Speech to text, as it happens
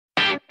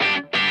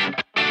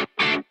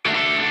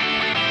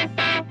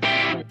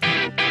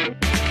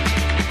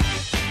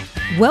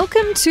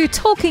Welcome to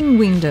Talking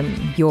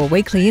Wyndham, your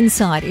weekly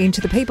insight into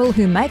the people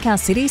who make our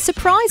city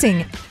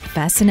surprising,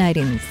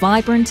 fascinating,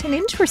 vibrant and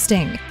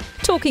interesting.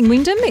 Talking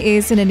Wyndham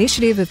is an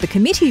initiative of the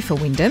Committee for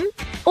Wyndham.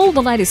 All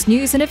the latest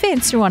news and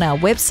events are on our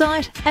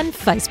website and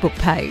Facebook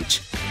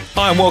page.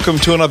 Hi and welcome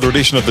to another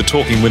edition of the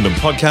Talking Wyndham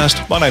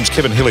podcast. My name's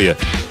Kevin Hillier,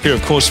 here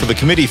of course for the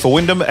Committee for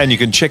Wyndham, and you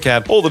can check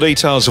out all the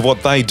details of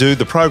what they do,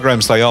 the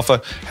programs they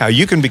offer, how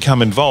you can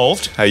become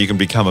involved, how you can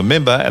become a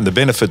member and the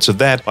benefits of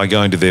that by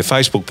going to their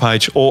Facebook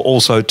page or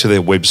also to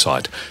their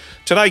website.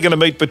 Today, going to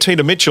meet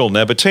Bettina Mitchell.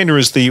 Now, Bettina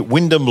is the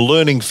Wyndham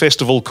Learning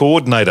Festival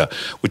Coordinator,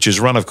 which is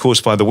run, of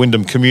course, by the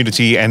Wyndham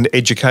Community and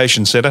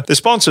Education Centre, the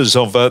sponsors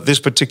of this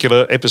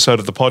particular episode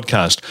of the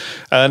podcast.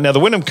 Now, the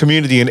Wyndham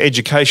Community and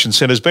Education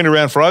Centre has been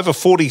around for over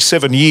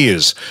 47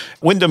 years.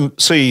 Wyndham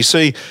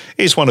CEC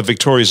is one of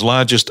Victoria's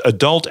largest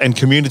adult and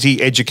community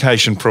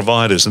education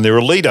providers, and they're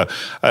a leader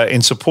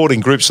in supporting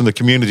groups in the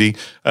community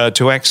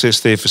to access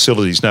their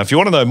facilities. Now, if you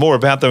want to know more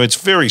about them,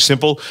 it's very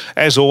simple.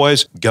 As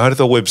always, go to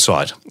the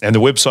website, and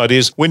the website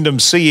is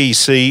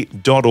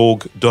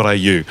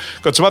wyndhamcec.org.au.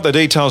 Got some other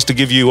details to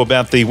give you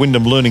about the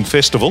Wyndham Learning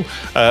Festival.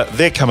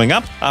 They're coming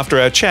up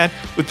after our chat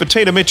with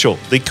Bettina Mitchell,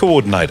 the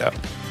coordinator.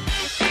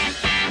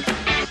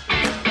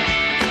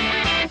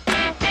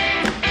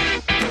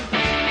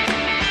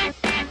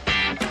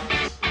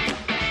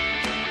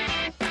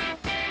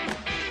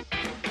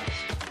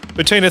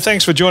 Bettina,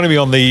 thanks for joining me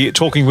on the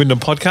Talking Wyndham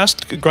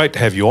podcast. Great to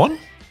have you on.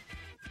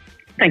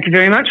 Thank you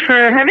very much for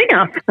having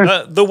us.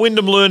 The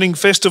Wyndham Learning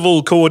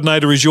Festival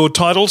Coordinator is your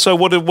title, so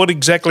what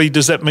exactly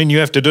does that mean you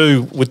have to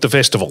do with the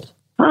festival?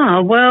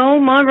 Well,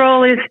 my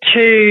role is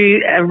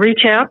to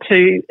reach out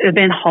to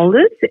event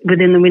holders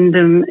within the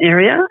Wyndham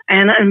area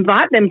and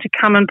invite them to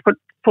come and put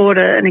forward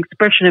an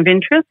expression of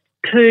interest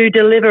to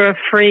deliver a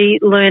free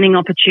learning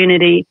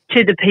opportunity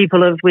to the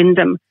people of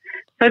Wyndham.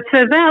 So it's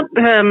about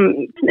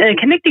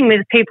connecting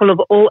with people of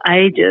all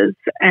ages,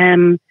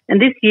 and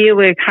this year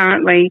we're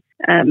currently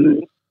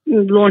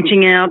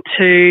launching out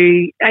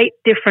to 8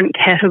 different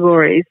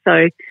categories,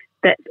 so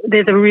that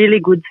there's a really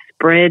good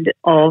spread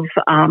of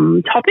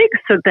topics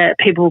so that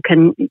people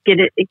can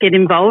get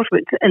involved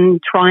with and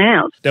try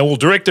out. Now, we'll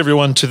direct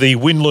everyone to the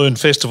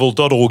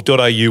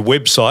winlearnfestival.org.au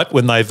website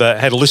when they've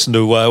had a listen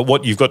to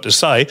what you've got to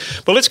say.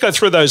 But let's go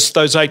through those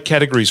 8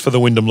 categories for the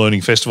Wyndham Learning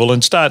Festival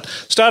and start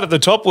at the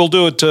top. We'll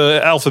do it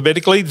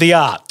alphabetically. The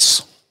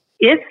arts.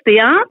 Yes,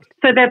 the arts.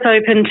 So that's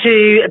open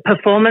to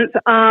performance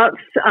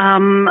arts,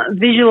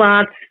 visual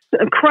arts,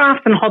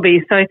 crafts and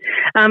hobbies. So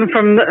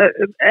from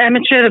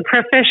amateur to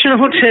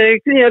professional to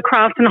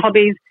crafts and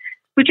hobbies,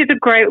 which is a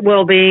great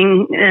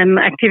wellbeing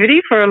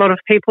activity for a lot of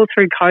people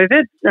through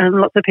COVID.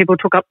 Lots of people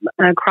took up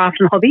craft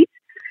and hobbies.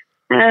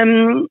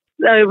 When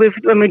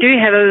we do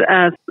have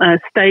a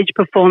stage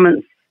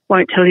performance,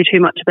 won't tell you too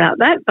much about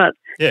that, but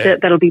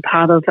that'll be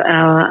part of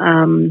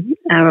our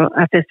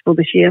festival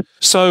this year.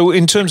 So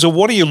in terms of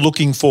what are you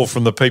looking for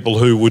from the people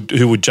who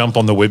would jump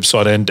on the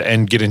website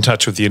and get in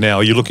touch with you now?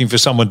 Are you looking for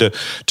someone to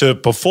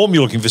perform?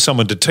 You're looking for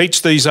someone to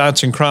teach these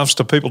arts and crafts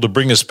to people, to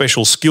bring a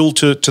special skill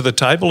to the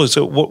table?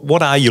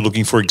 What are you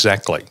looking for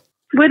exactly?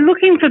 We're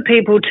looking for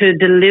people to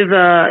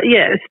deliver,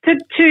 to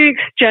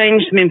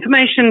exchange some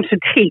information, to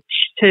teach,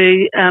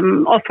 to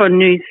offer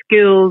new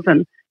skills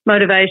and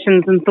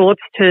motivations and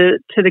thoughts to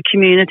the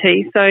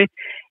community. So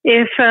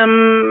if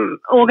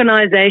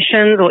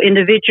organisations or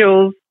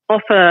individuals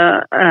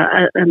offer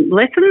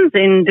lessons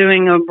in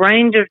doing a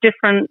range of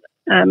different,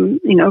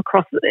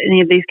 across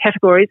any of these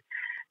categories,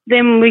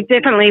 then we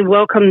definitely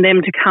welcome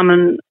them to come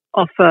and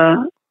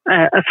offer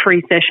a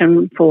free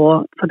session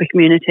for the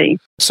community.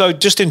 So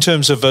just in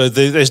terms of,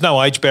 there's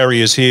no age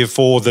barriers here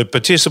for the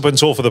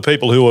participants or for the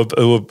people who are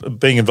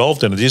being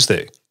involved in it, is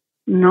there?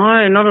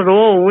 No, not at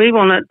all. We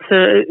want it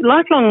to,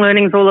 lifelong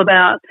learning is all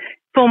about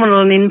formal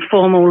and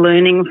informal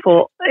learning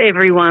for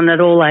everyone at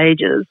all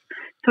ages.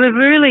 So we're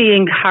really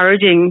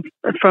encouraging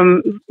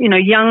from,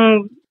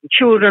 young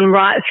children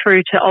right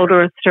through to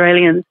older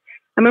Australians.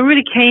 And we're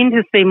really keen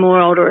to see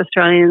more older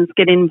Australians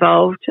get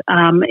involved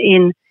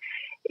in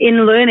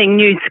learning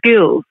new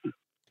skills.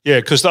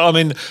 Yeah, because,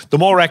 the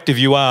more active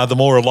you are, the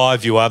more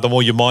alive you are, the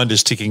more your mind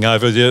is ticking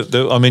over.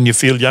 You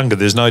feel younger.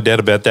 There's no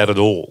doubt about that at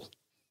all.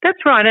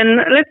 That's right.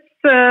 And let's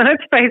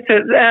face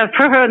it,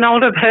 for an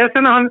older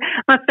person, I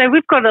must say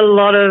we've got a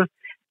lot of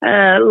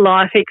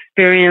life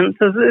experience.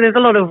 There's a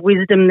lot of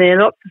wisdom there,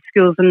 lots of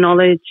skills and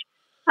knowledge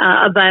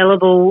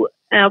available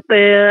out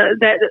there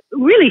that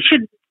really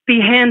should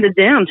be handed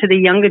down to the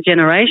younger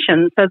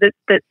generation so that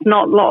that's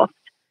not lost.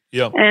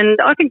 Yeah. And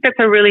I think that's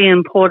a really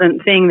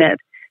important thing, that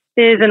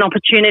there's an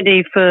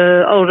opportunity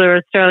for older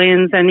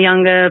Australians and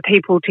younger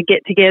people to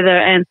get together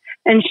and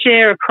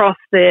share across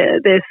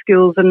their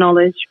skills and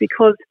knowledge,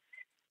 because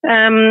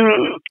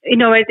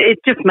it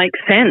just makes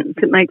sense.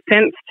 It makes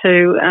sense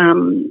to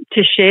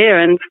share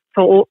and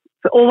for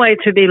always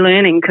to be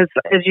learning, because,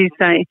 as you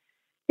say,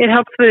 it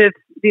helps with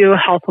your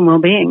health and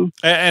well-being.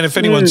 And if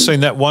anyone's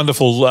seen that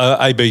wonderful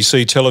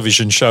ABC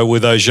television show where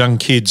those young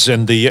kids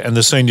and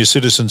the senior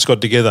citizens got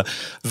together,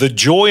 the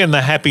joy and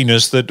the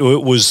happiness that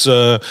was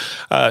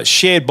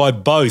shared by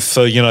both,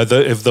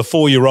 the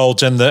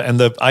 4-year-olds and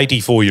the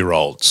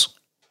 84-year-olds.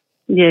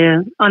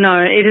 Yeah, I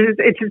know.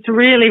 It's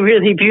really,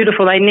 really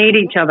beautiful. They need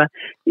each other.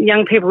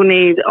 Young people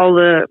need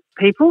older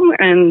people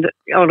and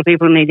older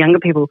people need younger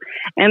people.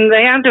 And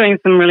they are doing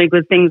some really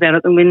good things out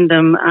at the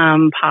Wyndham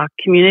Park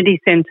Community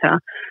Centre,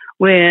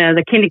 where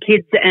the kinder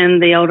kids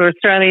and the older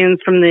Australians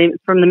from the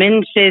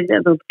men's shed,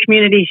 the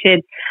community shed,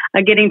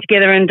 are getting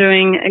together and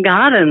doing a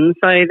garden.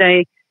 So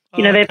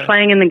they're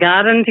playing in the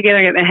garden together,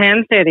 get their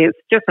hands dirty. It's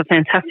just a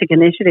fantastic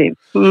initiative.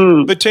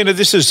 But Tina,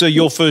 this is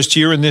your first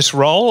year in this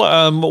role.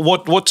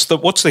 What's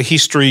the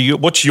history?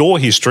 What's your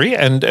history,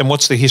 and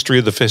what's the history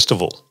of the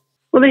festival?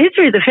 Well, the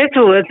history of the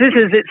festival is this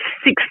is its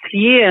 6th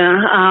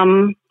year.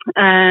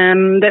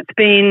 That's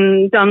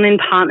been done in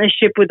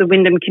partnership with the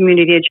Wyndham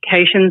Community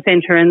Education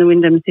Centre and the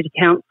Wyndham City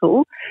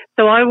Council.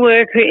 So I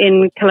work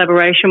in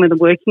collaboration with the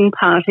Working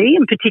Party,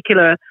 in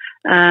particular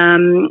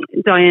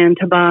Diane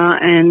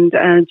Tabar and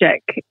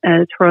Jack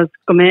Torres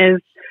Gomez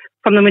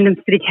from the Wyndham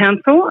City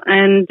Council.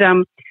 And,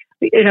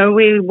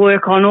 we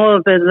work on all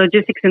of the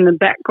logistics in the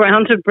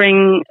background to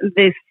bring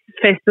this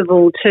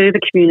festival to the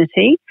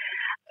community.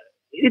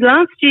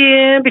 Last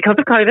year, because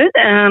of COVID,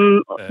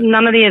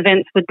 none of the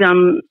events were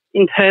done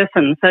in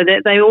person, so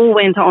that they all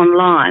went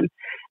online.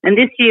 And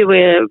this year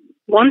we're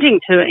wanting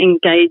to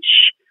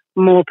engage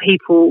more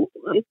people,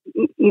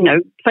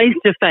 face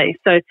to face.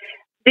 So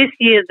this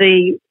year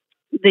the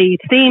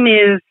theme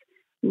is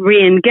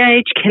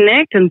re-engage,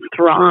 connect and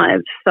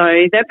thrive.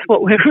 So that's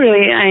what we're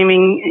really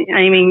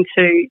aiming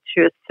to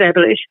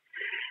establish.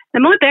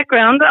 And my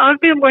background,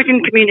 I've been working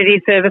in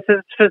community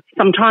services for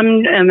some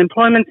time,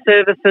 employment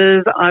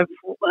services. I've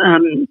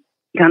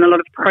done a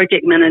lot of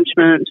project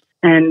management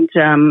and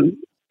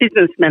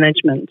business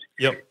management.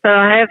 Yep. So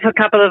I have a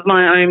couple of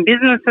my own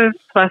businesses,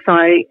 plus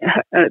I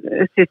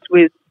assist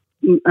with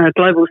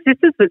Global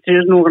Sisters, which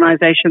is an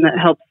organisation that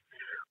helps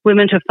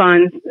women to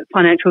find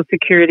financial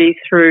security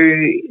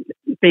through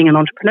being an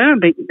entrepreneur,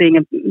 being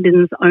a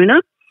business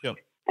owner. Yep.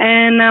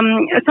 And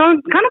so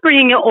I'm kind of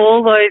bringing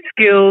all those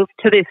skills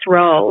to this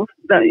role.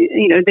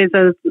 There's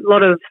a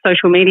lot of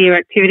social media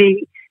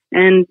activity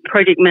and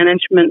project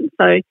management.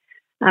 So,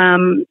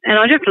 and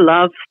I just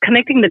love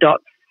connecting the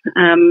dots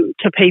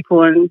to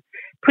people and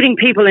putting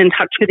people in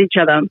touch with each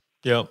other.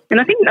 Yeah. And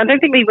I don't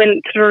think we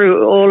went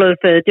through all of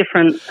the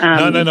different.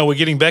 No. We're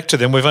getting back to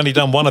them. We've only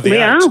done one of the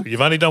 8.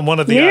 You've only done one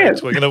of the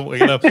 8. We're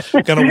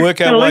going to work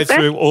our way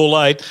through all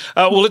 8.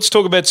 Well, let's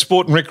talk about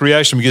sport and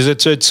recreation, because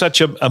it's such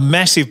a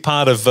massive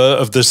part of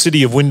the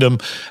city of Wyndham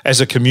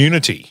as a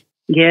community.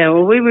 Yeah.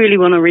 Well, we really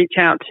want to reach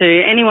out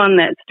to anyone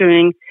that's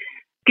doing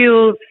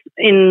skills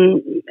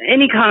in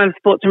any kind of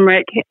sports and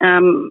rec.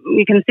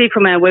 You can see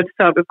from our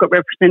website we've got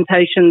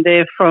representation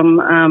there from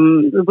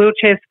the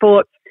wheelchair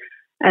sports.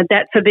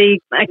 That's a big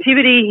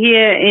activity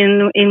here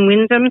in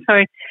Wyndham.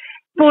 So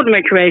sport and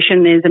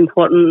recreation is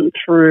important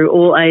through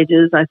all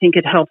ages. I think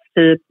it helps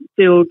to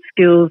build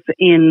skills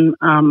in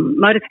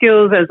motor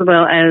skills as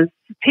well as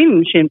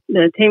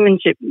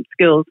teammanship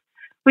skills,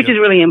 which is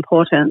really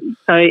important.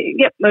 So,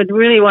 I'd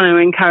really want to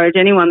encourage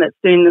anyone that's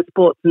doing the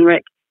sports and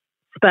rec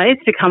space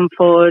to come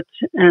forward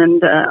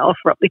and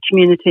offer up the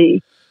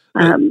community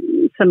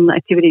some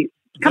activities.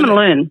 Come and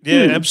learn.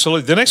 Yeah,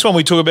 absolutely. The next one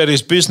we talk about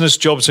is business,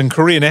 jobs and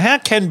career. Now, how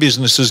can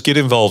businesses get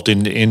involved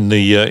in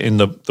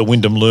the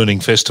Wyndham Learning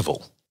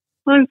Festival?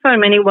 Well, in so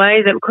many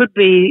ways. It could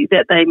be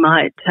that they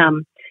might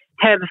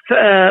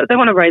they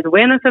want to raise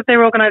awareness of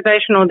their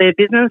organisation or their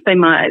business. They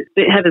might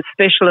have a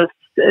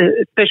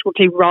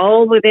specialty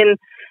role within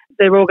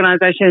their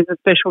organisation as a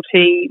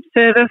specialty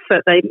service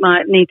that they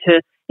might need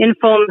to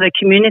inform the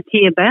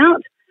community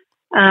about.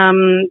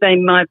 They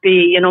might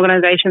be an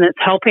organisation that's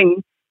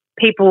helping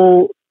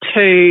people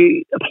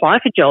to apply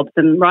for jobs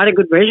and write a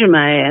good resume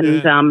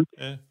and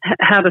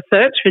how to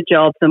search for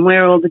jobs and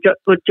where all the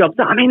good jobs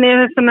are. I mean,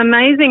 there are some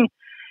amazing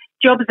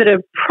jobs that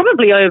are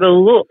probably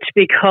overlooked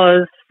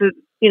because,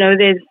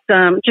 there's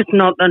just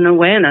not an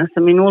awareness.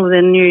 I mean, all of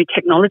the new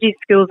technology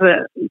skills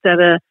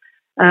that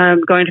are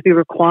going to be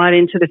required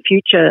into the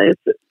future,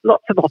 there's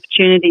lots of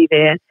opportunity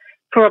there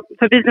for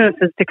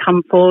businesses to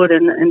come forward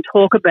and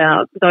talk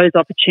about those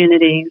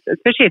opportunities,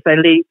 especially if they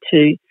lead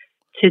to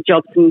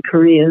jobs and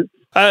careers.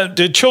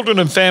 Do children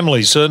and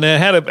families, now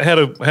how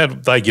do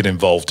they get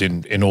involved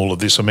in all of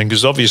this? I mean,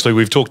 because obviously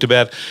we've talked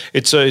about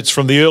it's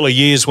from the early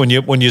years when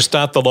you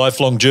start the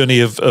lifelong journey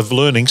of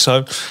learning.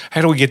 So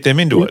how do we get them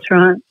into it? That's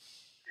right.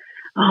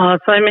 Oh,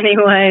 so many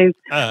ways.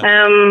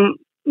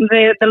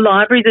 The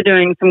libraries are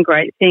doing some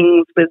great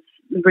things with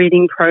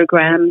reading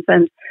programs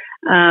and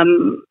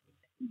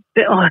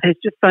there's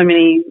just so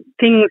many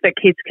things that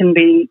kids can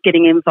be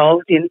getting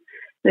involved in.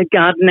 The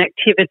garden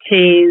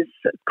activities,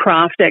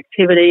 craft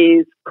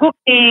activities,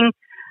 cooking,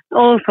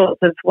 all sorts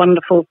of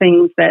wonderful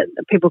things that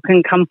people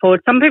can come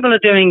forward. Some people are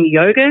doing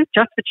yoga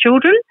just for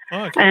children,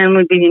 and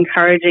we'd be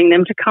encouraging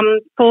them to come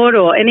forward,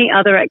 or any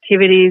other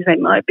activities. They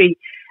might be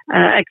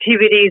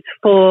activities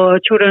for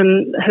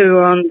children who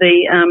are on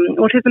the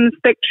autism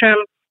spectrum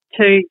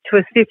to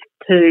assist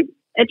to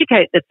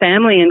educate the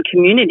family and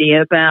community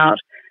about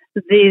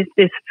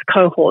this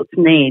cohort's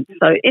needs.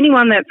 So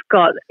anyone that's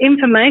got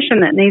information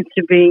that needs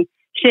to be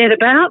shared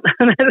about,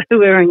 that's who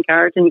we're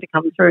encouraging to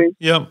come through.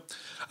 Yeah.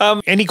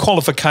 Any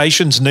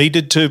qualifications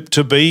needed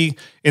to be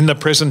in the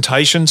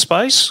presentation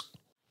space?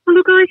 Well,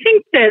 look, I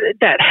think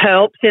that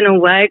helps in a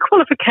way.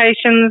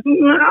 Qualifications,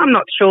 I'm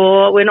not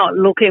sure. We're not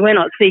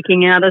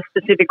seeking out a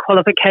specific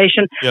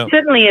qualification. Yeah.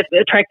 Certainly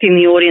attracting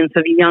the audience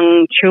of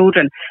young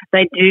children,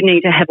 they do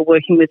need to have a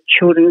working with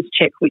children's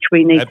check, which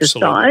we need to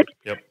decide,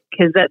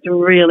 because that's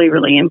really,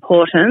 really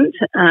important.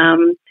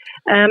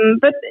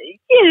 But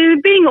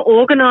being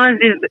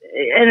organised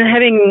and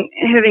having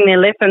their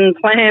lesson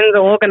plans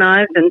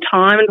organised and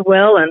timed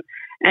well,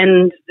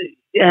 and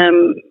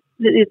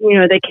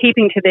they're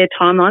keeping to their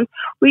timelines.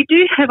 We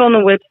do have on the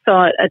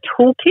website a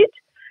toolkit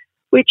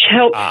which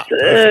helps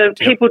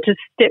people to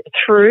step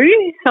through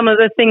some of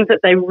the things that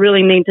they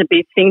really need to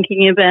be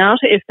thinking about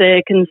if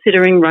they're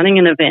considering running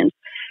an event.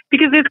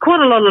 Because there's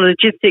quite a lot of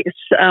logistics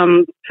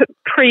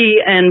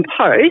pre and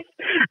post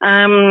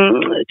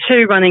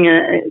to running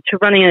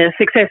a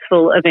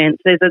successful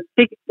event. There's a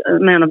big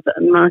amount of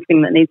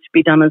marketing that needs to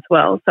be done as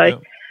well.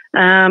 So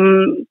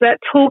that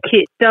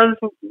toolkit does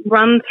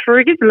run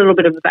through, gives a little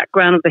bit of a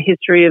background of the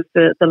history of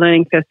the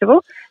Learning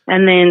Festival,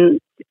 and then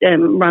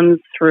runs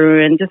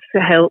through and just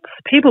helps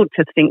people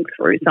to think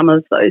through some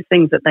of those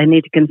things that they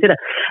need to consider.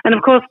 And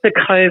of course, the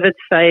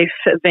COVID-safe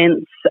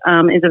events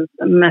is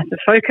a massive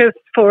focus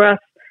for us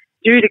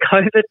due to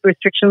COVID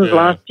restrictions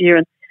last year,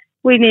 and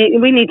we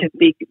need to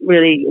be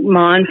really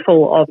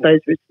mindful of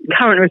those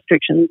current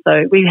restrictions.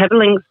 So we have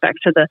links back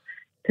to the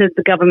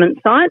government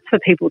sites for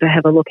people to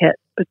have a look at.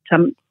 But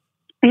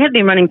we have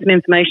been running some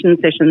information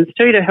sessions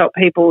too to help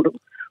people to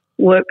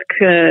work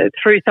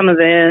through some of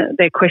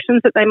their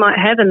questions that they might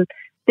have, and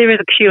there is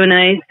a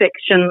Q&A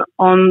section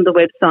on the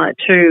website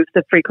too of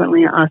the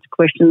frequently asked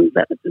questions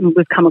that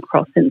we've come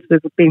across since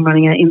we've been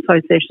running our info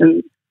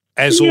sessions.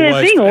 As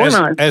always,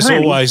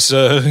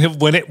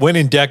 when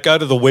in doubt, go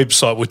to the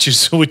website, which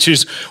is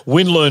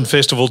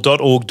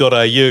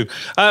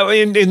winlearnfestival.org.au.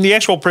 In the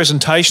actual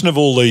presentation of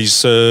all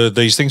these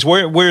things,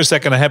 where is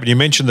that going to happen? You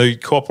mentioned the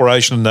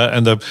cooperation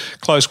and the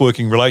close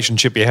working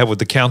relationship you have with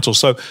the council.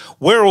 So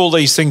where are all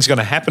these things going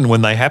to happen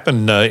when they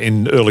happen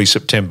in early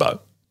September?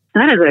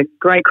 That is a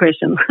great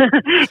question.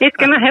 It's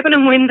going to happen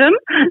in Wyndham.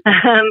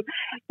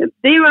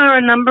 There are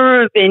a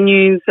number of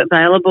venues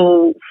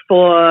available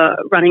for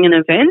running an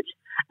event.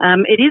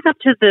 It is up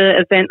to the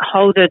event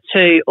holder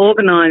to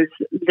organise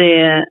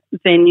their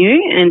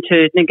venue and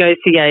to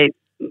negotiate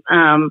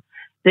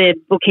their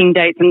booking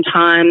dates and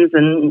times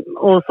and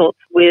all sorts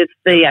with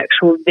the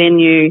actual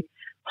venue,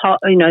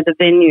 the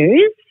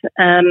venues.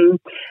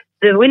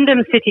 The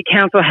Wyndham City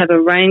Council have a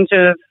range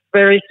of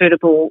very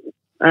suitable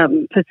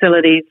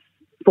facilities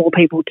for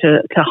people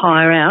to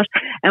hire out.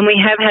 And we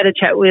have had a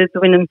chat with the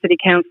Wyndham City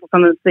Council.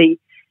 Some of the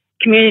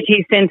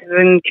community centres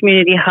and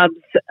community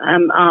hubs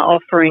are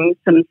offering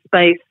some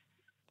space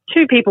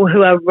to people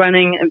who are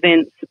running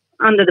events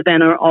under the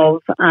banner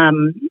of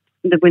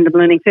the Wyndham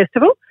Learning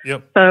Festival.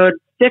 Yep. So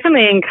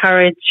definitely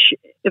encourage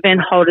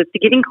event holders to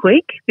get in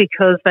quick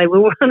because they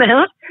will run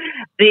out.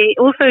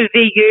 Also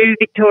VU,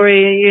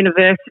 Victoria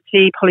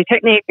University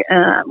Polytechnic,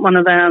 one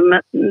of our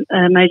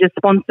major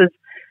sponsors,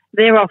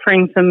 they're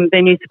offering some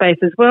venue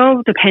space as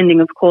well,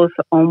 depending, of course,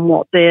 on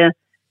what their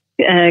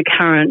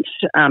current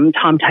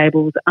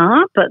timetables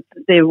are, but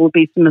there will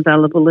be some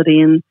availability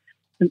in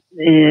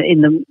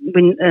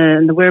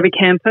the Werribee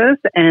campus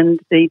and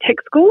the tech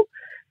school.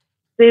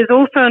 There's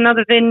also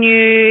another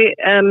venue,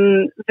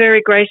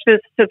 very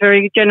gracious,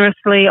 very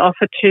generously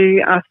offered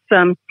to us,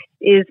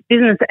 is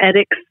Business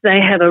Addicts. They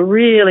have a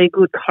really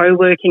good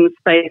co-working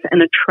space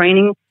and a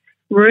training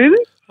room.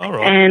 All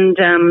right. And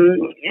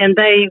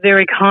they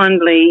very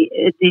kindly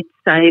did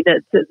say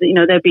that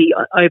they'd be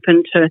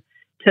open to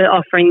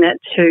offering that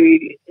to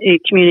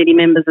community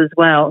members as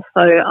well. So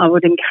I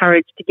would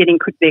encourage to get in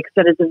quickly because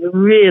that is a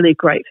really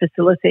great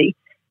facility,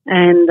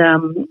 and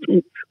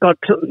it's got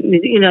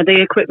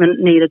the equipment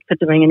needed for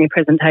doing any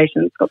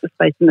presentation. It's got the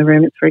space in the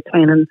room. It's very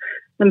clean and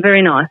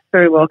very nice,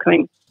 very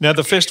welcoming. Now,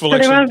 the festival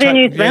that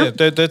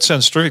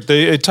sounds terrific.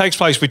 It takes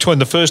place between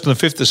the 1st and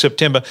the 5th of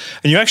September,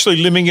 and you're actually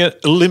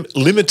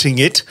limiting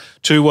it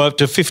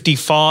to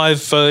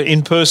 55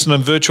 in-person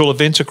and virtual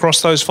events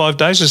across those 5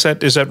 days. Is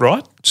that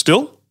right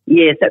still?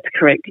 Yes, that's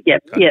correct.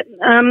 Yep, okay. Yep.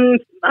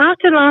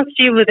 After last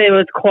year, there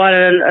was quite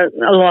a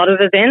lot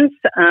of events.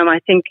 I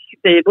think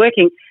I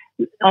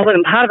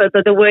wasn't part of it,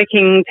 but the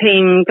working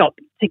team got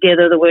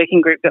together, the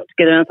working group got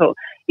together, and I thought,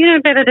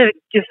 better to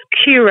just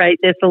curate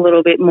this a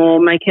little bit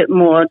more, make it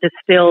more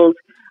distilled,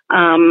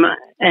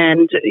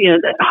 and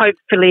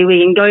hopefully we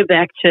can go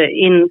back to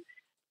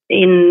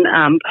in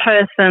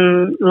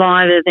person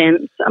live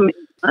events.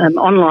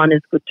 online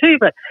is good too,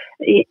 but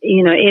the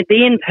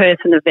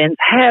in-person events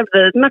have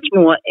much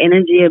more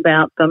energy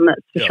about them,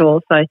 that's for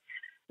sure. So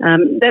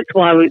that's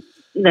why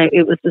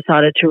it was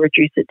decided to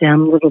reduce it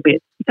down a little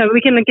bit, so we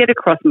can get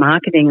across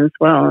marketing as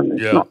well, and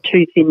it's not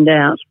too thinned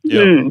out.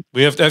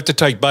 We have to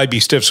take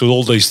baby steps with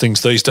all these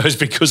things these days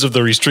because of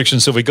the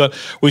restrictions that we got.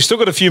 We've still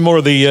got a few more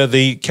of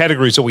the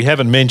categories that we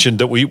haven't mentioned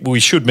that we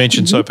should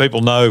mention, so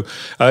people know.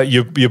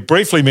 You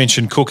briefly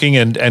mentioned cooking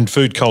and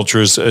food culture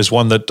as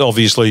one that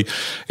obviously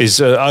is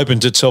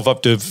opens itself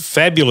up to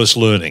fabulous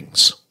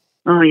learnings.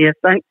 Oh yes,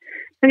 I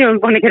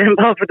want to get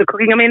involved with the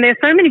cooking. I mean, there's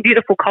so many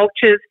beautiful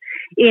cultures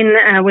in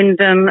our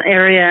Wyndham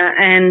area,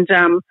 and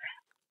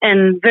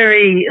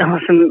very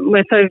awesome.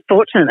 We're so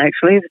fortunate,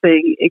 actually, it's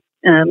the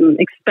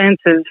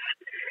expansive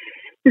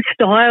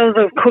styles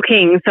of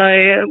cooking. So,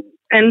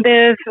 and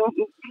there's,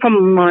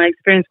 from my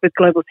experience with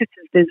Global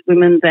Sisters, there's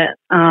women that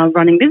are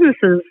running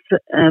businesses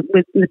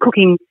with the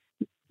cooking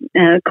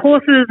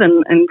courses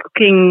and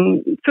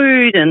cooking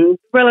food and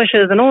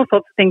relishes and all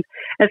sorts of things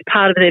as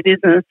part of their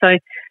business. So,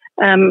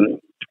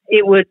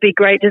 it would be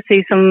great to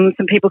see some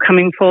people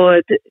coming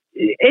forward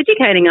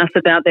educating us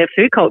about their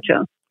food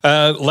culture.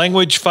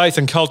 Language, faith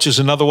and culture is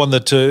another one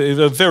that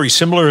are very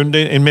similar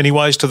in many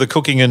ways to the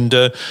cooking and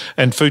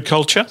food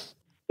culture.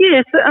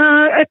 Yes,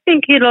 I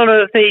think a lot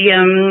of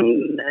the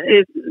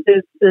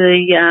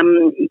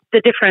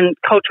different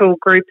cultural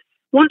groups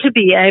want to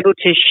be able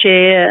to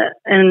share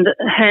and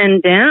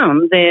hand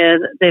down their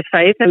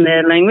faith and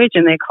their language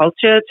and their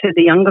culture to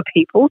the younger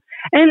people,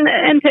 and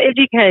to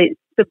educate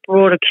the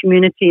broader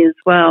community as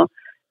well.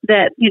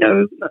 That we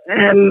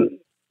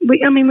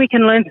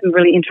can learn some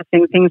really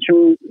interesting things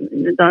from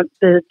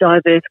the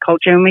diverse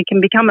culture, and we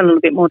can become a little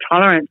bit more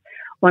tolerant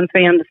once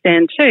we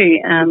understand too.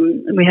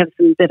 We have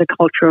some better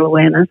cultural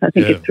awareness. I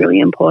think it's really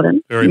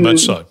important. Very much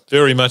so.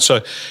 Very much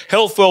so.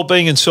 Health,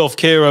 well-being and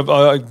self-care,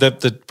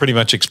 that pretty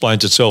much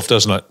explains itself,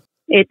 doesn't it?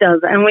 It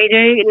does. And we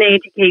do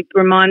need to keep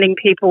reminding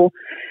people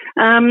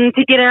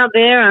to get out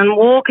there and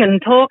walk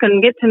and talk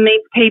and get to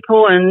meet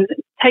people and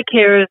take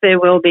care of their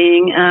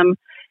well-being.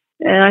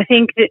 I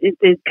think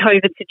the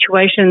COVID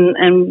situation,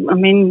 and I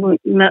mean,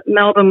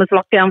 Melbourne was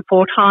locked down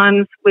 4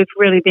 times. We've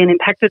really been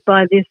impacted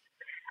by this,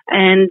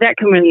 and that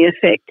can really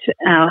affect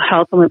our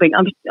health and well-being.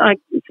 I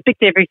speak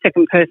to every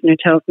second person who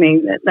tells me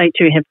that they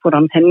too have put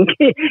on 10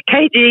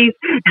 kgs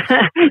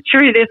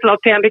through this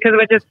lockdown because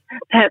we're just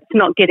perhaps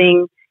not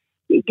getting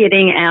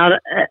out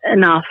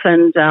enough,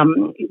 and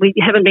we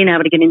haven't been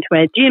able to get into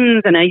our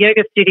gyms and our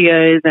yoga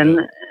studios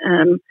and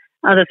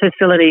other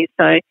facilities.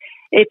 So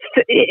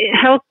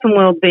health and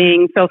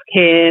well-being,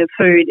 self-care,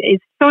 food is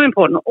so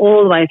important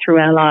all the way through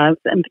our lives,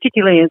 and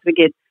particularly as we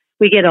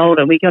get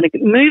older, we got to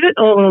move it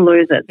or we'll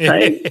lose it. So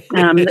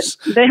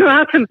there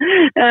are some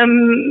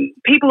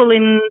people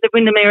in the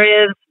Wyndham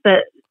areas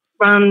that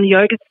run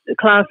yoga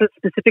classes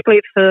specifically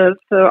for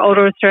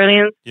older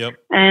Australians,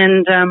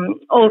 and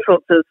all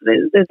sorts of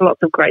there's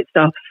lots of great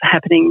stuff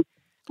happening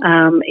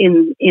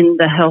in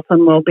the health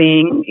and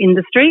well-being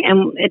industry,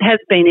 and it has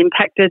been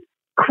impacted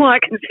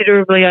quite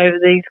considerably over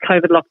these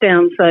COVID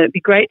lockdowns. So it'd be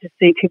great to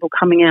see people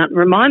coming out and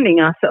reminding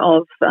us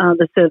of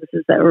the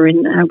services that were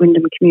in our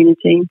Wyndham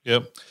community.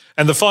 Yep.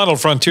 And the final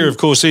frontier, of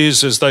course,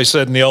 is, as they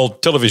said in the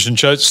old television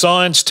show,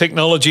 science,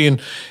 technology and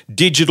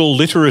digital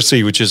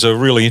literacy, which is a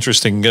really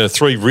interesting,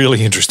 3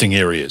 really interesting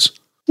areas.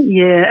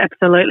 Yeah,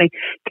 absolutely.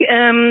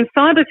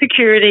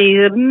 Cybersecurity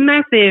is a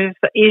massive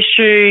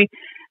issue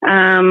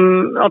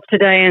of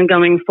today and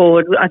going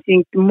forward. I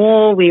think the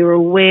more we're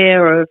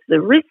aware of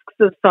the risks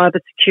of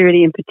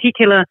cybersecurity in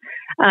particular,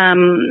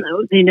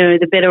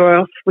 the better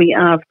off we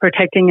are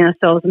protecting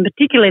ourselves, and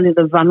particularly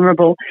the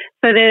vulnerable.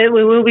 So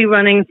we will be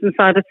running some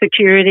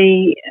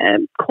cybersecurity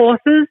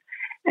courses.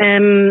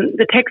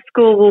 The tech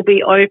school will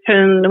be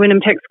open, the Wyndham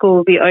Tech School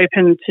will be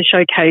open to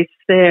showcase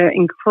their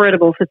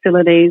incredible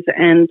facilities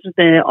and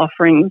their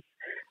offerings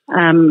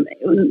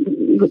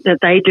that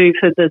they do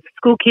for the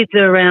school kids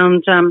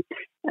around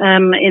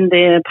in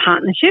their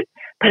partnership.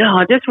 But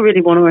I just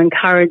really want to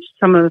encourage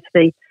some of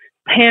the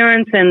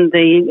parents and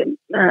the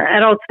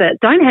adults that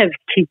don't have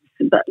kids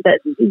but that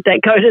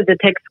go to the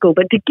tech school,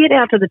 but to get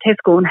out to the tech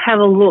school and have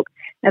a look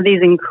at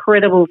these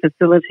incredible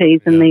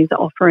facilities and these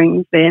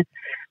offerings there.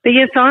 But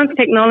yeah, science,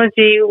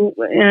 technology, we've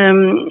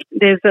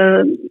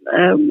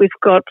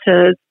got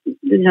the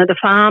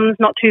farms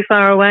not too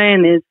far away,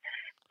 and there's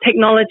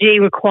technology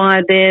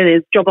required there.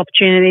 There's job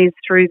opportunities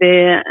through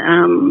there,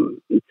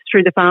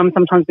 through the farm.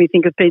 Sometimes we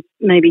think of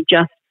maybe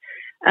just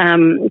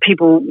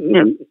people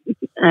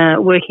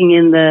working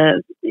in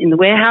the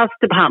warehouse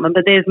department,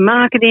 but there's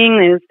marketing,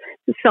 there's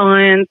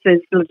science,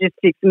 there's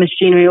logistics,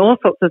 machinery, all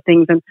sorts of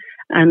things,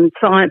 and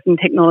science and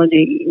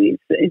technology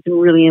is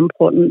really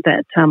important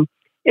that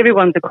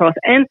everyone's across.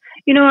 And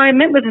I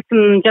met with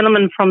some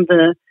gentlemen from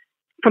the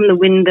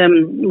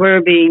Wyndham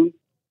Werribee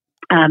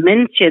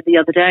men's shed the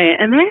other day,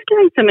 and they're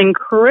doing some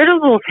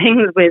incredible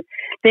things with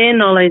their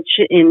knowledge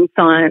in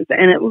science,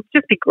 and it would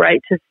just be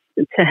great to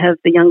have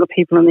the younger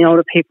people and the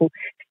older people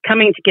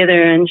coming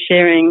together and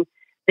sharing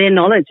their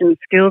knowledge and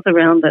skills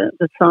around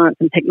the science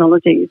and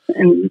technologies.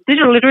 And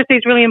digital literacy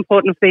is really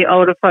important for the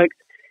older folks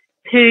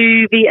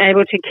to be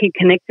able to keep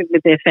connected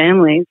with their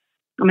families.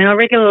 I mean, I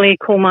regularly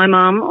call my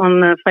mum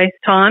on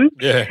FaceTime,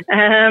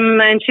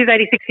 and she's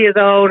 86 years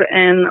old,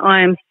 and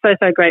I am so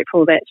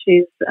grateful that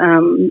she's,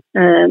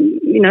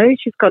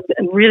 she's got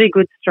a really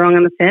good, strong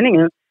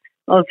understanding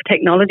of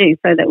technology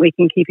so that we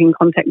can keep in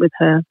contact with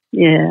her.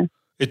 Yeah.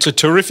 It's a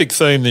terrific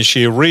theme this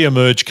year,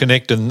 re-emerge,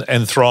 connect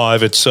and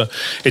thrive. It's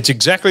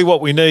exactly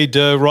what we need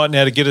right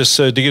now to get us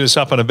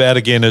up and about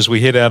again as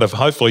we head out of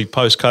hopefully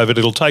post-COVID.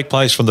 It'll take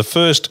place from the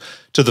 1st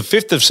to the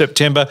 5th of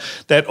September.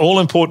 That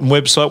all-important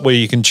website where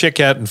you can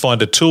check out and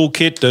find a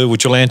toolkit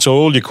which will answer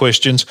all your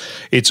questions.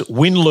 It's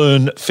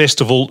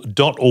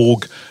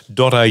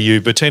winlearnfestival.org.au.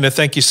 Bettina,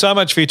 thank you so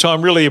much for your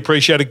time. Really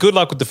appreciate it. Good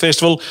luck with the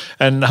festival,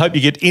 and I hope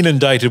you get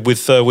inundated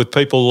with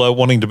people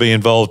wanting to be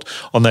involved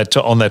on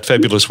that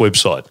fabulous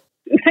website.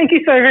 Thank you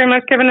so very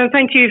much, Kevin, and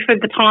thank you for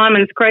the time.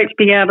 And it's great to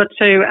be able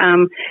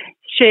to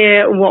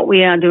share what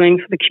we are doing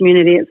for the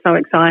community. It's so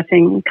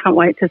exciting. Can't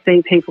wait to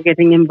see people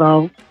getting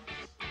involved.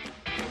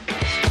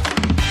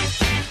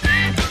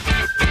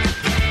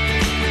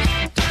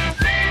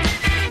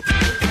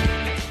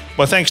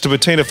 Well, thanks to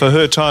Bettina for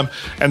her time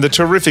and the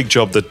terrific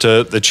job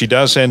that she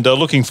does, and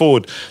looking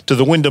forward to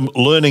the Wyndham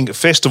Learning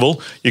Festival.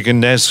 You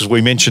can, as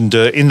we mentioned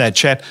in that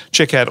chat,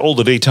 check out all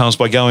the details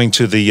by going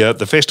to the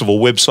festival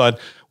website,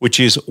 which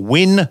is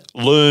Win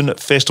Learn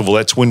Festival.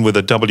 That's Win with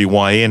a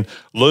W-Y-N,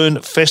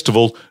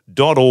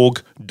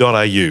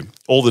 learnfestival.org.au.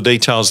 All the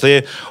details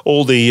there,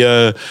 all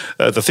the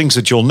things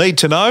that you'll need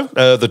to know,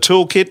 the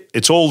toolkit,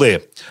 it's all there.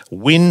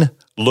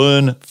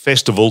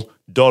 winlearnfestival.org.au.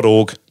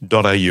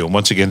 And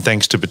once again,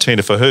 thanks to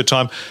Bettina for her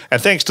time, and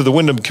thanks to the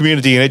Wyndham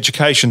Community and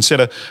Education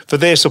Centre for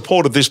their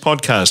support of this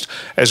podcast.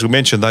 As we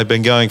mentioned, they've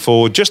been going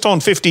for just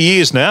on 50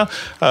 years now,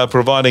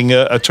 providing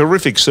a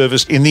terrific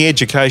service in the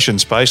education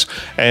space.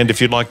 And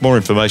if you'd like more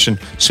information,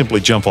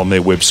 simply jump on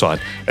their website.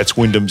 That's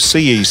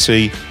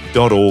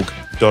wyndhamcec.org.au.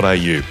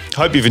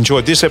 Hope you've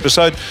enjoyed this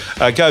episode.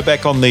 Go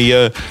back on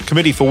the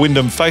Committee for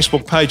Wyndham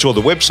Facebook page or the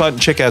website and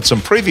check out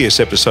some previous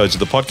episodes of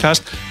the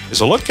podcast.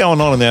 There's a lot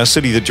going on in our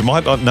city that you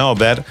might not know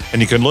about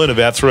and you can learn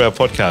about through our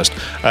podcast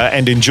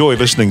and enjoy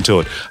listening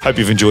to it. Hope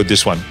you've enjoyed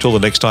this one. Till the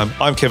next time,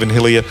 I'm Kevin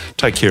Hillier.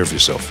 Take care of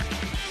yourself.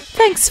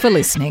 Thanks for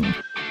listening.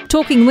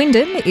 Talking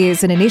Wyndham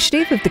is an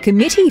initiative of the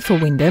Committee for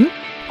Wyndham.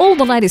 All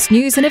the latest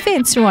news and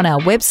events are on our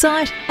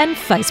website and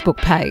Facebook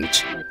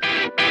page.